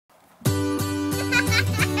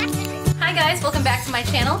guys, welcome back to my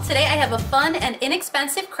channel. Today I have a fun and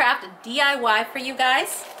inexpensive craft DIY for you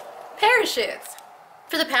guys. Parachutes.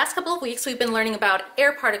 For the past couple of weeks we've been learning about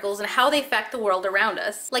air particles and how they affect the world around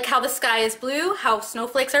us. Like how the sky is blue, how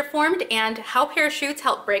snowflakes are formed, and how parachutes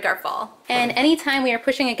help break our fall. And anytime we are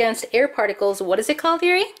pushing against air particles, what is it called,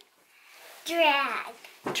 Yuri? Drag.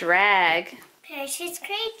 Drag. Parachutes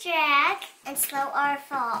create drag and slow our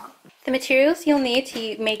fall. The materials you'll need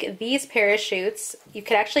to make these parachutes, you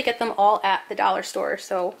could actually get them all at the dollar store,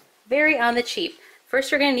 so very on the cheap. First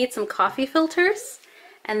you're going to need some coffee filters,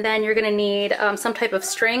 and then you're going to need some type of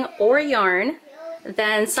string or yarn,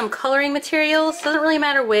 then some coloring materials. Doesn't really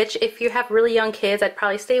matter which. If you have really young kids, I'd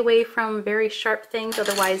probably stay away from very sharp things,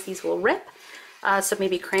 otherwise these will rip. So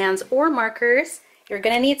maybe crayons or markers. You're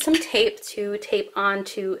going to need some tape to tape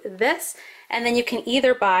onto this, and then you can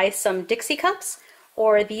either buy some Dixie cups,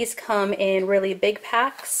 or these come in really big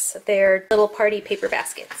packs. They're little party paper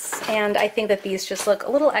baskets, and I think that these just look a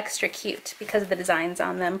little extra cute because of the designs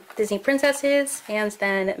on them. Disney princesses and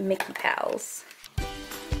then Mickey pals.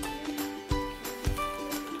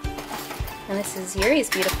 And this is Yuri's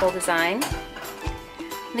beautiful design.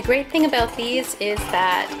 And the great thing about these is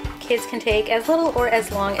that kids can take as little or as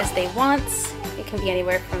long as they want. It can be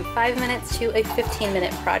anywhere from 5 minutes to a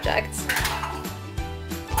 15-minute project.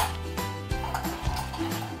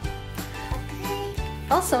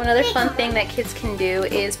 Also, another fun thing that kids can do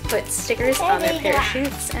is put stickers on their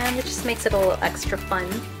parachutes, and it just makes it a little extra fun.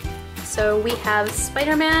 So we have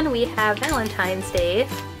Spider-Man, we have Valentine's Day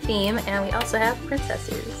theme, and we also have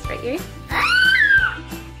princesses. Right, Yuri?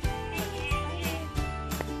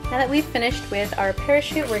 Now that we've finished with our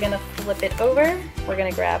parachute, we're going to flip it over. We're going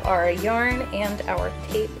to grab our yarn and our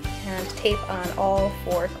tape and tape on all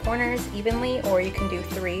 4 corners evenly, or you can do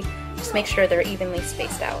 3. Just make sure they're evenly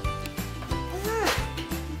spaced out.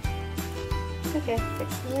 Okay,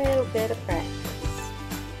 takes a little bit of practice.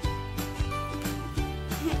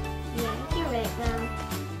 Yeah, you're right now.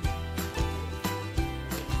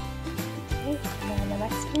 Okay, and then the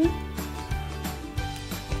next one.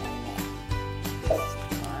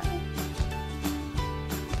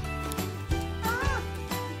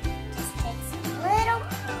 Just takes a little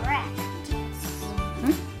practice.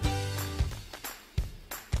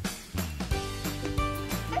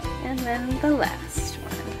 And then the last one.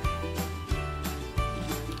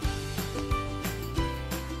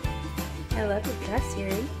 I love your dress,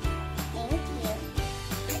 Yuri. Thank you.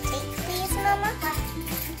 Take these, Mama.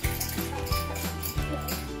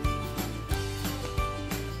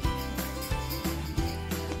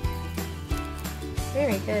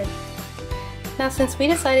 Very good. Now, since we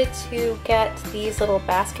decided to get these little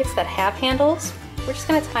baskets that have handles, we're just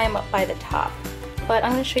going to tie them up by the top. But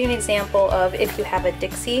I'm going to show you an example of if you have a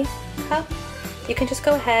Dixie cup. You can just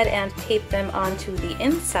go ahead and tape them onto the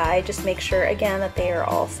inside. Just make sure, again, that they are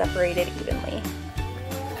all separated evenly.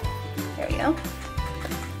 There we go.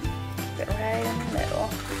 Keep it right in the middle.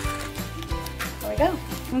 There we go.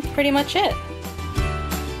 That's pretty much it.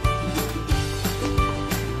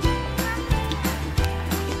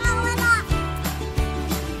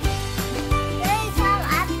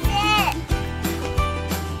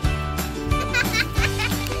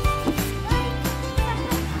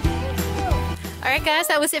 Alright guys,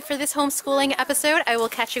 that was it for this homeschooling episode. I will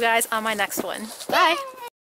catch you guys on my next one. Bye!